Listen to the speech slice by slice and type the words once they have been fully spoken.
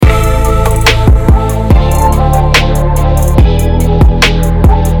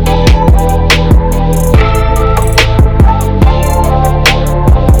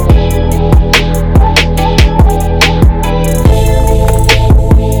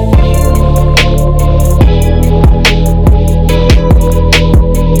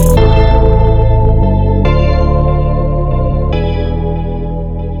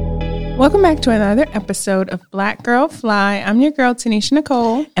back to another episode of Black Girl Fly. I'm your girl, Tanisha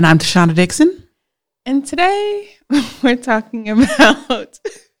Nicole. And I'm Tashonda Dixon. And today we're talking about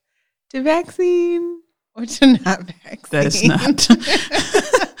to vaccine or to not vaccine. That is not.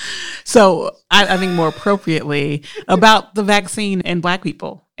 So I think more appropriately about the vaccine and Black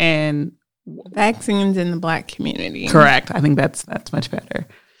people and vaccines in the Black community. Correct. I think that's much better.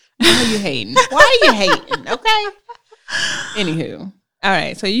 Why are you hating? Why are you hating? Okay. Anywho. All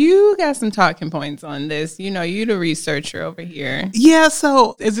right, so you got some talking points on this. You know, you the researcher over here. Yeah,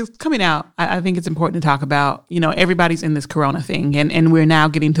 so as it's coming out, I think it's important to talk about, you know, everybody's in this corona thing. And we're now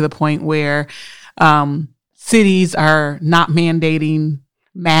getting to the point where cities are not mandating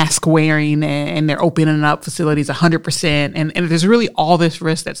mask wearing and they're opening up facilities 100%. And there's really all this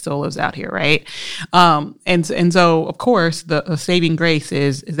risk that still lives out here, right? And so, of course, the saving grace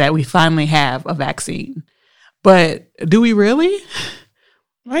is that we finally have a vaccine. But do we really?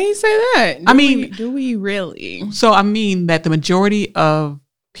 Why do you say that? Do we really? So I mean that the majority of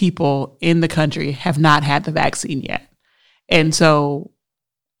people in the country have not had the vaccine yet. And so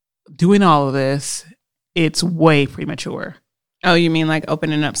doing all of this, it's way premature. Oh, you mean like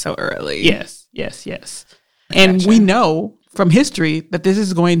opening up so early? Yes. And Gotcha. we know from history that this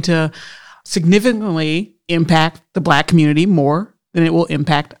is going to significantly impact the Black community more than it will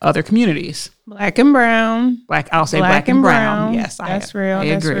impact other communities. Black and brown. I'll say black and brown. Yes, that's I real.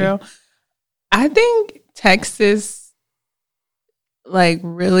 That's agree. real. I think Texas like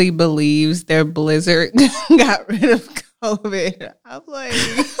really believes their blizzard got rid of COVID. I'm like,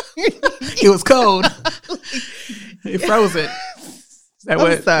 it was cold. It froze it.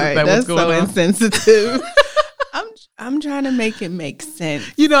 I'm sorry. That's so insensitive. I'm trying to make it make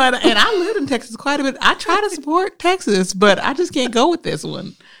sense. You know, and I lived in Texas quite a bit. I try to support Texas, but I just can't go with this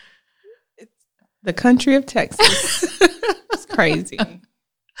one. The country of Texas. It's crazy.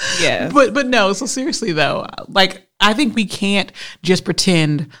 Yeah. But no, so seriously though, like I think we can't just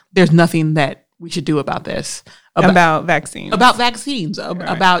pretend there's nothing that we should do about this. About vaccines. About vaccines. Right.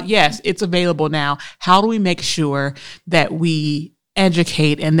 About, yes, it's available now. How do we make sure that we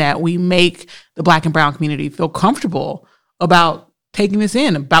educate and that we make the Black and brown community feel comfortable about taking this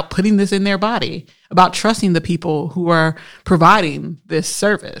in, about putting this in their body, about trusting the people who are providing this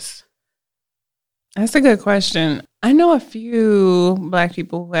service? That's a good question. I know a few Black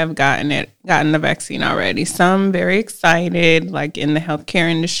people who have gotten the vaccine already. Some very excited, like in the healthcare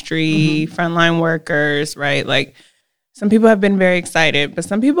industry, frontline workers, right? Like some people have been very excited, but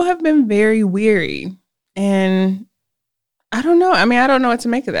some people have been very weary. And I don't know. I mean, I don't know what to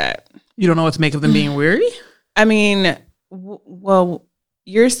make of that. You don't know what to make of them being weary? I mean, well,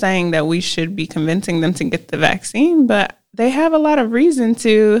 you're saying that we should be convincing them to get the vaccine, but they have a lot of reason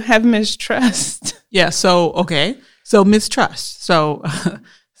to have mistrust. Yeah. So, okay. So mistrust. So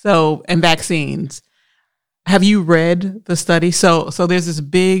and vaccines. Have you read the study? So there's this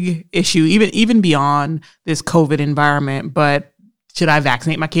big issue, even beyond this COVID environment, but should I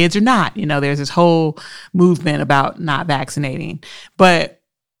vaccinate my kids or not? You know, there's this whole movement about not vaccinating, but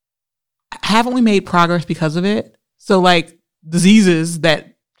haven't we made progress because of it? So like diseases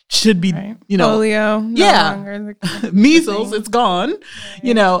that should be, right. You know, polio, measles, it's gone. Right.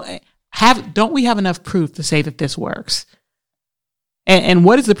 You know, don't we have enough proof to say that this works? And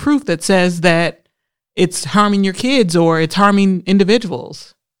what is the proof that says that it's harming your kids or it's harming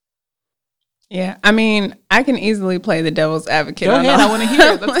individuals? Yeah, I mean, I can easily play the devil's advocate. Go ahead, I want to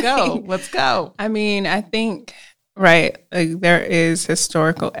hear it. Let's go. I mean, I think, right, like there is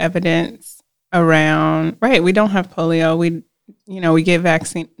historical evidence around, right, we don't have polio. We get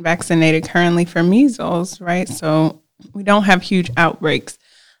vaccinated currently for measles, right? So we don't have huge outbreaks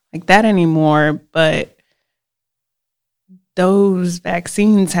like that anymore, but those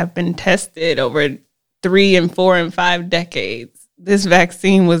vaccines have been tested over 3 and 4 and 5 decades. This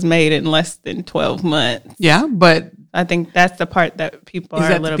vaccine was made in less than 12 months. Yeah, but I think that's the part that people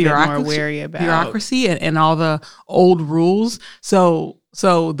are a little bit more wary about. Bureaucracy and all the old rules. So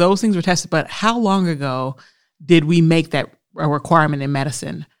those things were tested, but how long ago did we make that a requirement in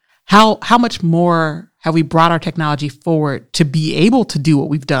medicine? How much more have we brought our technology forward to be able to do what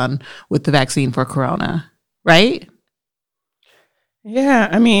we've done with the vaccine for corona, right? Yeah,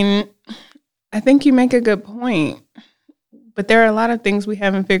 I mean, I think you make a good point. But there are a lot of things we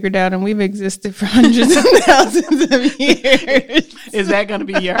haven't figured out, and we've existed for hundreds of thousands of years. Is that going to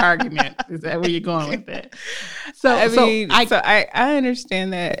be your argument? Is that where you're going with it? I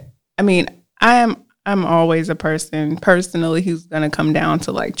understand that. I mean, I'm always a person personally who's going to come down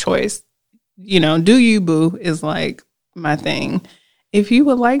to like choice. You know, do you boo is like my thing. If you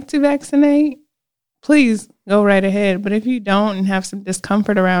would like to vaccinate, please go right ahead. But if you don't and have some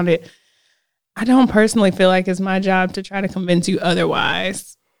discomfort around it, I don't personally feel like it's my job to try to convince you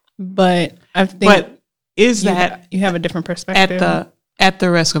otherwise, but I think you have a different perspective at the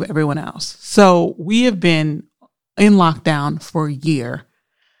risk of everyone else. So we have been in lockdown for a year.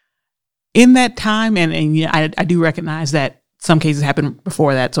 In that time, and yeah, I do recognize that some cases happened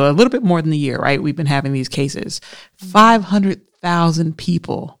before that, so a little bit more than a year, right? We've been having these cases. 500,000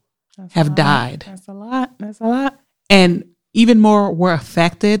 people have died. That's a lot. That's a lot. And even more were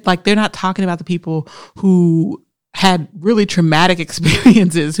affected. Like, they're not talking about the people who had really traumatic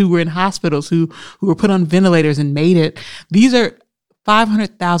experiences, who were in hospitals, who were put on ventilators and made it. These are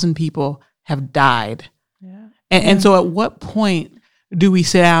 500,000 people have died. Yeah. And so at what point do we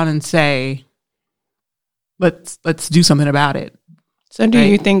sit down and say, let's do something about it? So do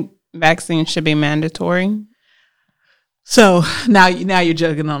you think vaccines should be mandatory? So now you're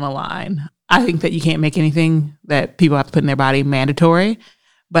juggling on a line. I think that you can't make anything that people have to put in their body mandatory,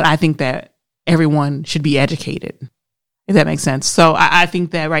 but I think that everyone should be educated, if that makes sense. So I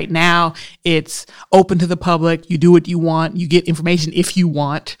think that right now it's open to the public. You do what you want. You get information if you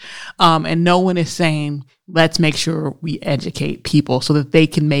want. And no one is saying, let's make sure we educate people so that they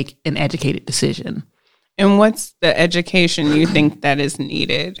can make an educated decision. And what's the education you think that is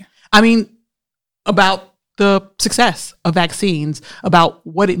needed? I mean, about the success of vaccines, about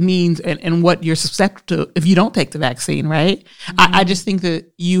what it means and what you're susceptible to if you don't take the vaccine, right? Mm-hmm. I just think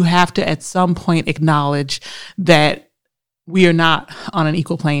that you have to at some point acknowledge that we are not on an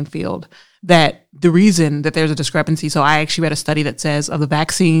equal playing field, that the reason that there's a discrepancy. So I actually read a study that says of the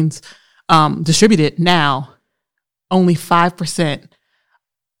vaccines distributed now, only 5%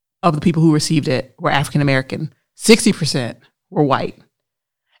 of the people who received it were African American, 60% were white.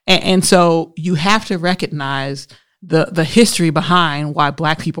 And so you have to recognize the history behind why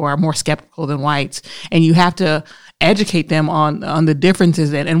Black people are more skeptical than whites. And you have to educate them on the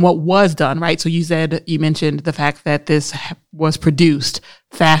differences and what was done, right? So you mentioned the fact that this was produced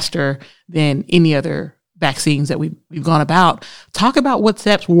faster than any other vaccines that we've gone about. Talk about what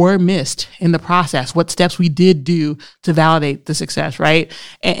steps were missed in the process, what steps we did do to validate the success, right?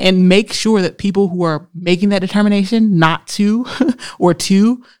 And make sure that people who are making that determination not to or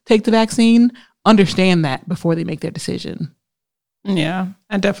to take the vaccine understand that before they make their decision. Yeah,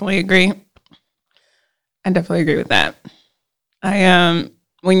 I definitely agree. I definitely agree with that.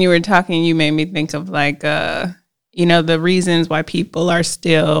 When you were talking, you made me think of the reasons why people are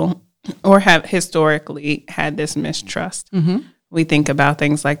still or have historically had this mistrust. Mm-hmm. We think about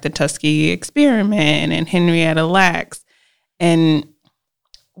things like the Tuskegee experiment and Henrietta Lacks. And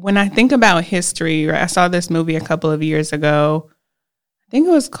when I think about history, I saw this movie a couple of years ago. I think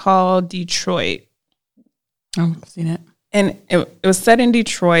it was called Detroit. Oh, I've seen it. And it was set in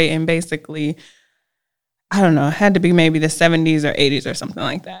Detroit, and basically, I don't know, it had to be maybe the 70s or 80s or something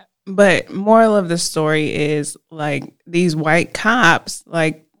like that. But moral of the story is these white cops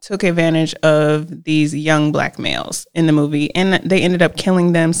took advantage of these young Black males in the movie, and they ended up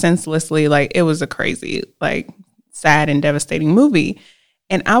killing them senselessly. It was a crazy, sad and devastating movie.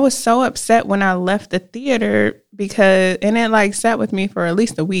 And I was so upset when I left the theater and it sat with me for at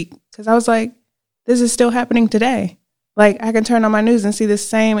least a week, because I was like, this is still happening today. I can turn on my news and see the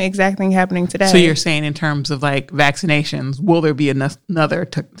same exact thing happening today. So you're saying in terms of vaccinations, will there be another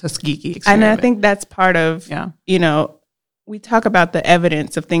Tuskegee experiment? And I think that's part of, we talk about the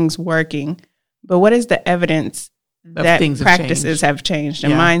evidence of things working, but what is the evidence that practices have changed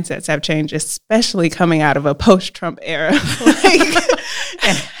and mindsets have changed, especially coming out of a post-Trump era?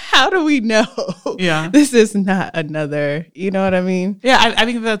 And how do we know this is not another, you know what I mean? Yeah, I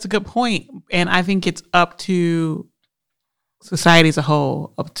think that's a good point. And I think it's up to society as a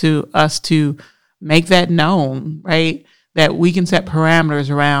whole, up to us to make that known, right? That we can set parameters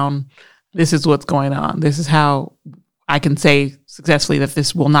around, this is what's going on. This is how I can say successfully that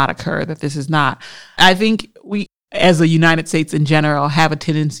this will not occur, that this is not. I think we, as the United States in general, have a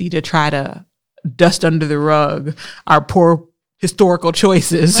tendency to try to dust under the rug our poor historical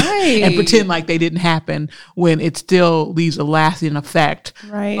choices and pretend like they didn't happen, when it still leaves a lasting effect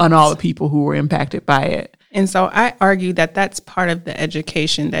on all the people who were impacted by it. And so I argue that that's part of the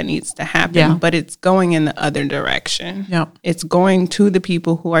education that needs to happen, but it's going in the other direction. Yeah. It's going to the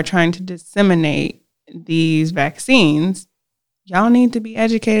people who are trying to disseminate these vaccines. Y'all need to be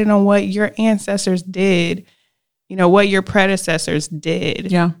educated on what your ancestors did, what your predecessors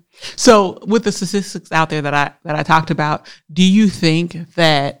did. Yeah. So with the statistics out there that I talked about, do you think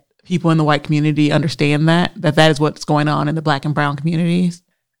that people in the white community understand that is what's going on in the Black and brown communities?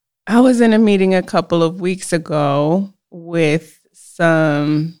 I was in a meeting a couple of weeks ago with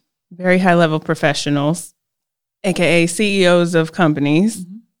some very high-level professionals, aka CEOs of companies,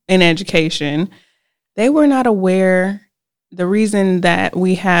 in education, they were not aware. The reason that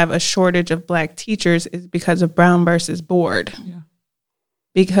we have a shortage of Black teachers is because of Brown versus Board. Yeah.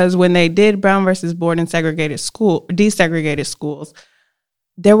 Because when they did Brown versus Board and desegregated schools,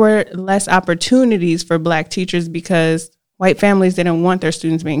 there were less opportunities for Black teachers because white families didn't want their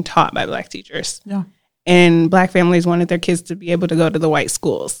students being taught by Black teachers. Yeah. And Black families wanted their kids to be able to go to the white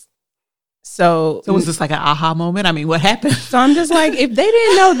schools. So was this like an aha moment? I mean, what happened? So I'm just like, if they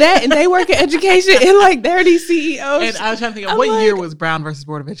didn't know that and they work in education and like they're these CEOs. And I was trying to think of what year was Brown versus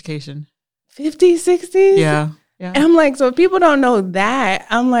Board of Education? 50s, 60s? Yeah. And I'm like, so if people don't know that,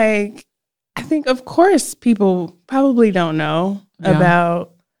 I'm like, I think, of course, people probably don't know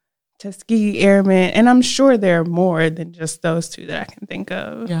about Tuskegee Airmen. And I'm sure there are more than just those two that I can think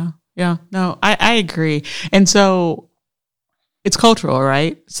of. Yeah. Yeah. No, I agree. And so it's cultural,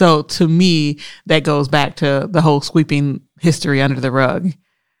 right? So to me, that goes back to the whole sweeping history under the rug.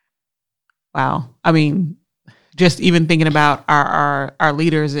 Wow. I mean, just even thinking about our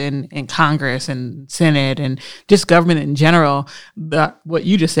leaders in Congress and Senate and just government in general, what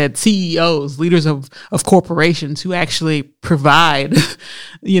you just said, CEOs, leaders of corporations who actually provide,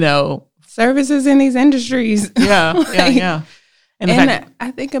 services in these industries. Yeah. And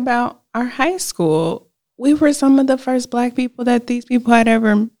I think about our high school. We were some of the first Black people that these people had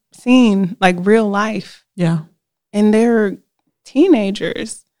ever seen, like real life. Yeah. And they're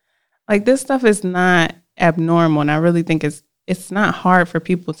teenagers. Like, this stuff is not abnormal. And I really think it's not hard for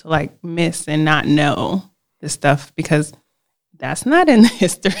people to like miss and not know this stuff because that's not in the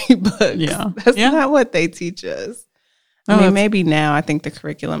history books. Yeah. That's not what they teach us. I mean, maybe now I think the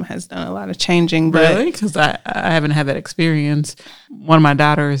curriculum has done a lot of changing. But really? Because I haven't had that experience. One of my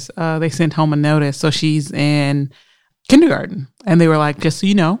daughters, they sent home a notice. So she's in kindergarten. And they were like, just so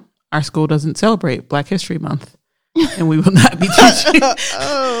you know, our school doesn't celebrate Black History Month. And we will not be teaching.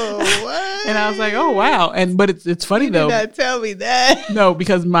 Oh, what? And I was like, oh, wow. But it's funny, though. You did not tell me that. No,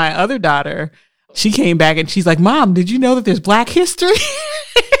 because my other daughter, she came back and she's like, Mom, did you know that there's Black history?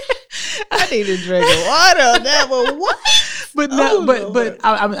 I need to drink water on that one. What? But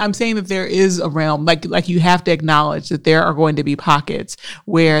I'm saying that there is a realm, like you have to acknowledge that there are going to be pockets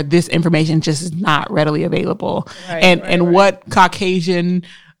where this information just is not readily available. Right, what Caucasian,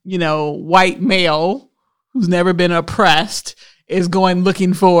 white male who's never been oppressed is going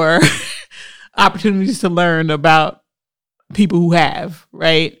looking for opportunities to learn about people who have,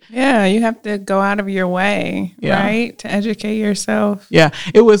 right? Yeah, you have to go out of your way, right, to educate yourself. Yeah,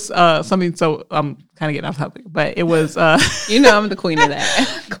 it was something. So I'm kind of getting off topic, but it was. I'm the queen of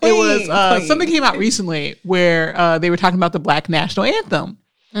that. It was something came out recently where they were talking about the Black national anthem,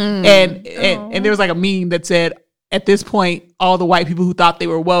 and there was like a meme that said, at this point, all the white people who thought they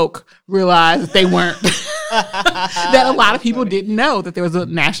were woke realized that they weren't. That a lot of people didn't know that there was a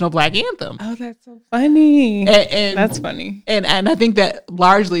national Black anthem. Oh, that's so funny. And that's funny. And I think that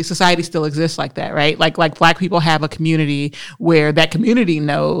largely society still exists like that, right? Like Black people have a community where that community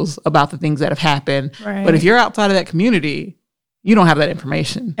knows about the things that have happened. Right. But if you're outside of that community, you don't have that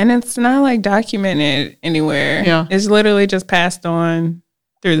information. And it's not like documented anywhere. Yeah. It's literally just passed on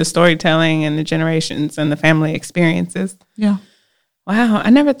through the storytelling and the generations and the family experiences. Yeah. Wow. I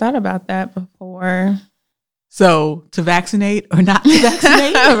never thought about that before. So, to vaccinate or not to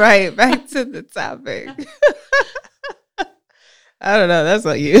vaccinate? Right, back to the topic. I don't know. That's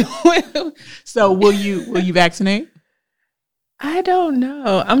what you. So, will you vaccinate? I don't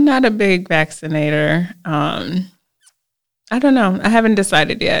know. I'm not a big vaccinator. I don't know. I haven't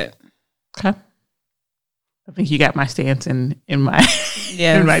decided yet. Okay. I think you got my stance in my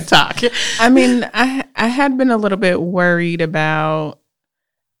in my talk. I mean, I had been a little bit worried about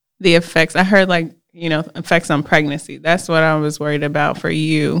the effects. I heard effects on pregnancy. That's what I was worried about for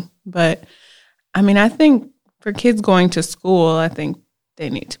you. But I mean, I think for kids going to school, I think they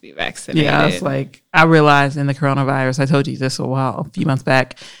need to be vaccinated. Yeah, it's like, I realized in the coronavirus, I told you this a few months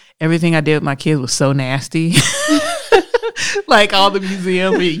back, everything I did with my kids was so nasty. Like all the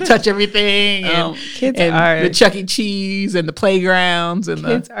museums where you touch everything and the Chuck E. Cheese and the playgrounds and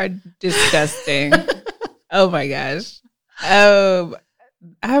kids are disgusting. Oh my gosh.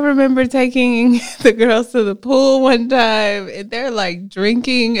 I remember taking the girls to the pool one time and they're like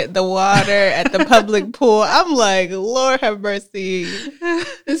drinking the water at the public pool. I'm like, Lord have mercy.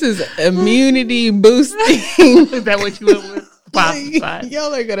 This is immunity boosting. Is that what you went with?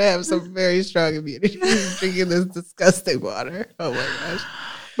 Y'all are going to have some very strong immunity drinking this disgusting water. Oh my gosh.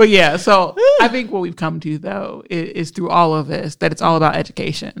 But yeah, so I think what we've come to though is through all of this, that it's all about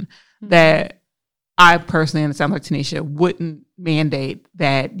education. That I personally, and it sounds like Tanisha, wouldn't mandate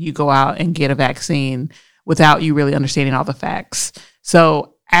that you go out and get a vaccine without you really understanding all the facts.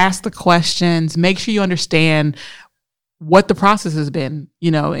 So ask the questions, make sure you understand what the process has been,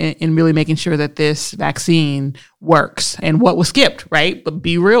 in really making sure that this vaccine works and what was skipped, right? But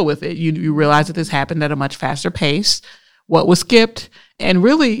be real with it. You realize that this happened at a much faster pace, what was skipped, and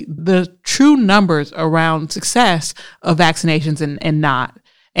really the true numbers around success of vaccinations and not.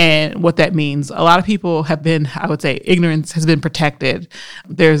 And what that means. A lot of people have been, I would say, ignorance has been protected.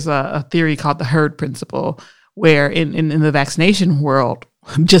 There's a theory called the herd principle, where in the vaccination world,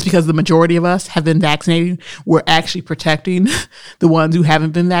 just because the majority of us have been vaccinated, we're actually protecting the ones who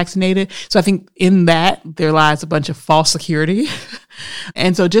haven't been vaccinated. So I think in that there lies a bunch of false security.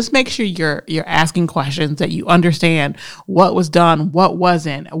 And so just make sure you're asking questions, that you understand what was done, what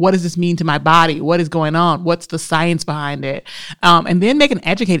wasn't, what does this mean to my body, what is going on, what's the science behind it, and then make an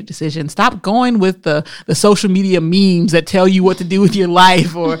educated decision. Stop going with the social media memes that tell you what to do with your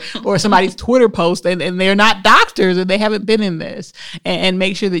life, or somebody's Twitter post and they're not doctors and they haven't been in this, and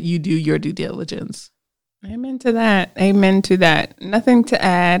make sure that you do your due diligence. Amen to that. Amen to that. Nothing to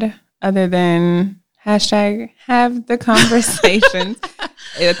add other than hashtag have the conversations.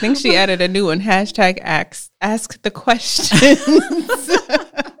 I think she added a new one. Hashtag ask the questions.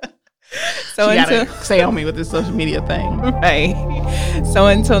 So until stay on me with this social media thing. Right. So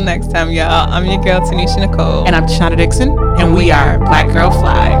until next time, y'all, I'm your girl, Tanisha Nicole. And I'm Tashana Dixon. And we are Black Girl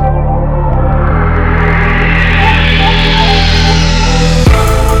Fly.